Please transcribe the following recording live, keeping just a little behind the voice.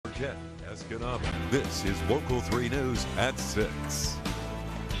Jet Escanaba. This is Local 3 News at 6.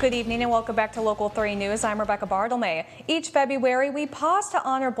 Good evening and welcome back to Local 3 News. I'm Rebecca Bartlemay. Each February, we pause to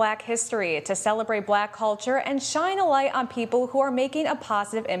honor Black history, to celebrate Black culture, and shine a light on people who are making a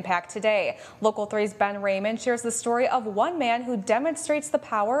positive impact today. Local 3's Ben Raymond shares the story of one man who demonstrates the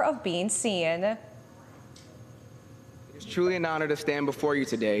power of being seen. It's truly an honor to stand before you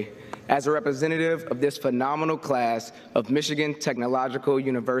today as a representative of this phenomenal class of Michigan Technological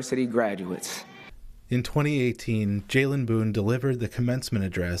University graduates. In 2018, Jaylyn Boone delivered the commencement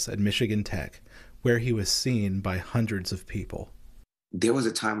address at Michigan Tech, where he was seen by hundreds of people. There was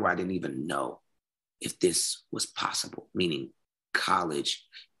a time where I didn't even know if this was possible, meaning college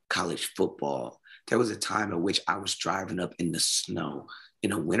football. There was a time in which I was driving up in the snow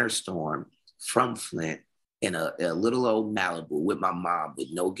in a winter storm from Flint in a little old Malibu with my mom with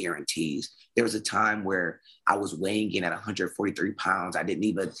no guarantees. There was a time where I was weighing in at 143 pounds. I didn't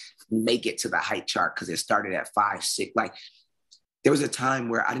even make it to the height chart because it started at 5'6". Like, there was a time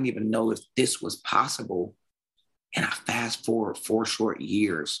where I didn't even know if this was possible. And I fast forward 4 short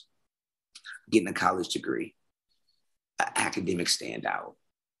years, getting a college degree, an academic standout,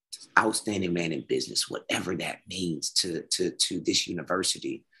 outstanding man in business, whatever that means to this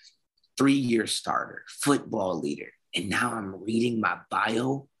university. 3-year starter, football leader. And now I'm reading my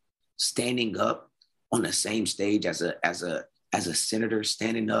bio, standing up on the same stage as a senator,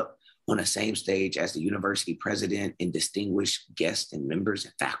 standing up on the same stage as the university president and distinguished guests and members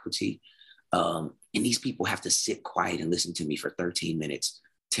and faculty. And these people have to sit quiet and listen to me for 13 minutes,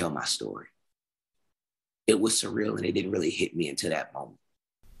 tell my story. It was surreal, and it didn't really hit me until that moment.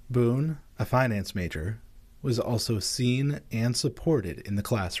 Boone, a finance major, was also seen and supported in the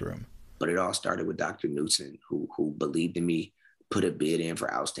classroom. But it all started with Dr. Newton, who believed in me, put a bid in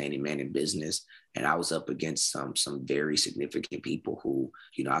for outstanding man in business. And I was up against some very significant people who,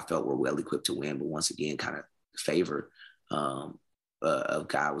 I felt were well equipped to win, but once again, kind of favor of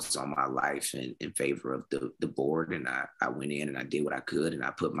God was on my life and in favor of the board. And I went in and I did what I could, and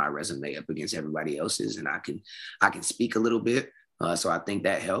I put my resume up against everybody else's, and I can speak a little bit. So I think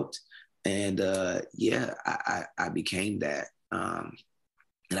that helped. And I became that.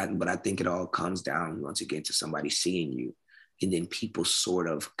 But I think it all comes down once again to somebody seeing you, and then people sort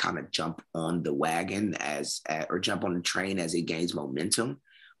of kind of jump on the wagon or jump on the train as it gains momentum.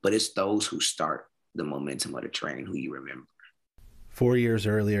 But it's those who start the momentum of the train who you remember. 4 years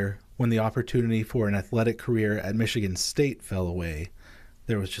earlier, when the opportunity for an athletic career at Michigan State fell away,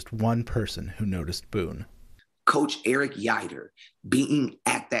 there was just one person who noticed Boone. Coach Eric Yider, being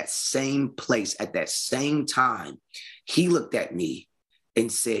at that same place at that same time, he looked at me and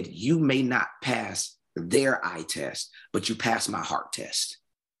said, "You may not pass their eye test, but you pass my heart test."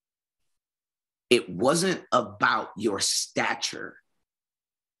 It wasn't about your stature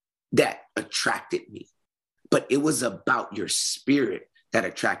that attracted me, but it was about your spirit that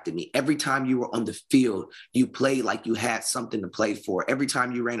attracted me. Every time you were on the field, you played like you had something to play for. Every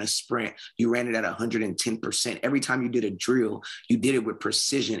time you ran a sprint, you ran it at 110%. Every time you did a drill, you did it with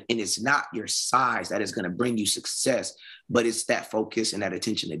precision. And it's not your size that is going to bring you success, but it's that focus and that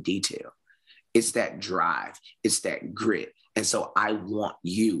attention to detail. It's that drive. It's that grit. And so I want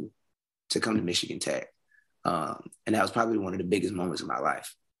you to come to Michigan Tech. And that was probably one of the biggest moments of my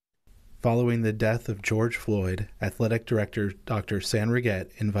life. Following the death of George Floyd, athletic director Dr. Sanriget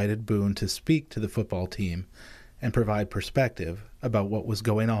invited Boone to speak to the football team and provide perspective about what was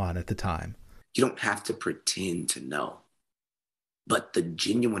going on at the time. You don't have to pretend to know, but the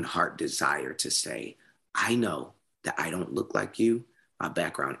genuine heart desire to say, I know that I don't look like you, my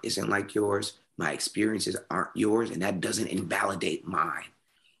background isn't like yours, my experiences aren't yours, and that doesn't invalidate mine.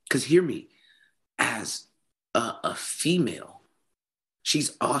 Because hear me, as a female,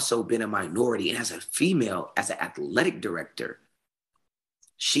 she's also been a minority. And as a female, as an athletic director,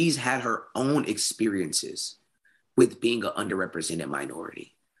 she's had her own experiences with being an underrepresented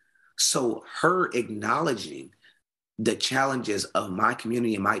minority. So her acknowledging the challenges of my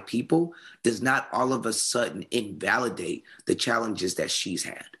community and my people does not all of a sudden invalidate the challenges that she's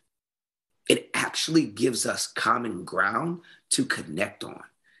had. It actually gives us common ground to connect on.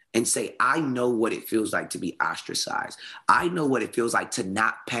 And say, I know what it feels like to be ostracized. I know what it feels like to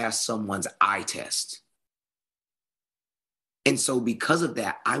not pass someone's eye test. And so because of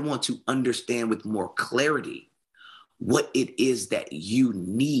that, I want to understand with more clarity what it is that you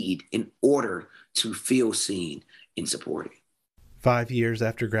need in order to feel seen and supported. 5 years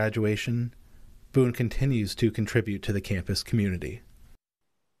after graduation, Boone continues to contribute to the campus community.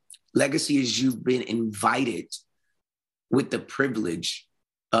 Legacy is you've been invited with the privilege.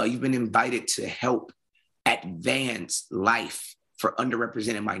 You've been invited to help advance life for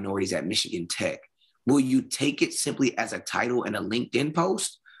underrepresented minorities at Michigan Tech, will you take it simply as a title and a LinkedIn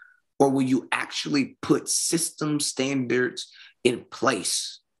post? Or will you actually put system standards in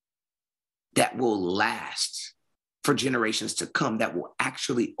place that will last for generations to come, that will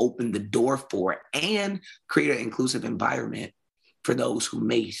actually open the door for it and create an inclusive environment for those who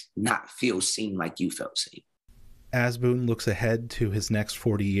may not feel seen like you felt seen? As Boone looks ahead to his next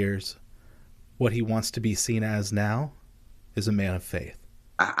 40 years, what he wants to be seen as now is a man of faith.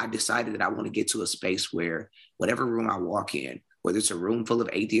 I decided that I want to get to a space where whatever room I walk in, whether it's a room full of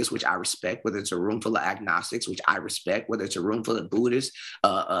atheists, which I respect, whether it's a room full of agnostics, which I respect, whether it's a room full of Buddhists,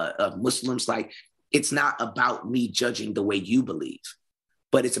 Muslims, like, it's not about me judging the way you believe,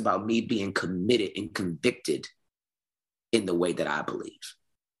 but it's about me being committed and convicted in the way that I believe,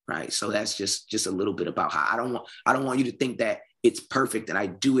 right? So that's just a little bit about how I don't want you to think that it's perfect and I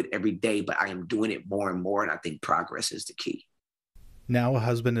do it every day, but I am doing it more and more, and I think progress is the key. Now a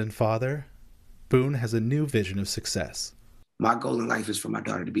husband and father, Boone has a new vision of success. My goal in life is for my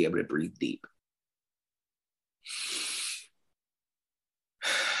daughter to be able to breathe deep,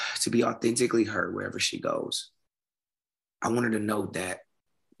 to be authentically her wherever she goes. I want her to know that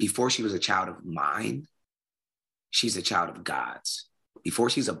before she was a child of mine, she's a child of God's. Before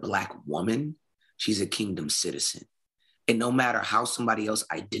she's a Black woman, she's a kingdom citizen. And no matter how somebody else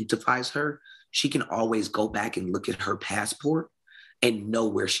identifies her, she can always go back and look at her passport and know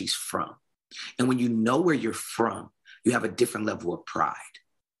where she's from. And when you know where you're from, you have a different level of pride.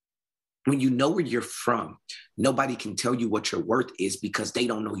 When you know where you're from, nobody can tell you what your worth is because they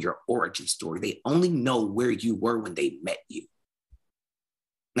don't know your origin story. They only know where you were when they met you.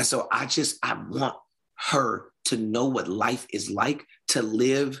 And so I want her to know what life is like, to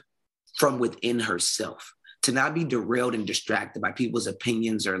live from within herself, to not be derailed and distracted by people's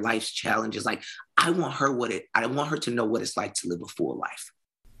opinions or life's challenges. Like, I want her to know what it's like to live a full life.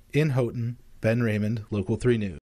 In Houghton, Ben Raymond, Local 3 News.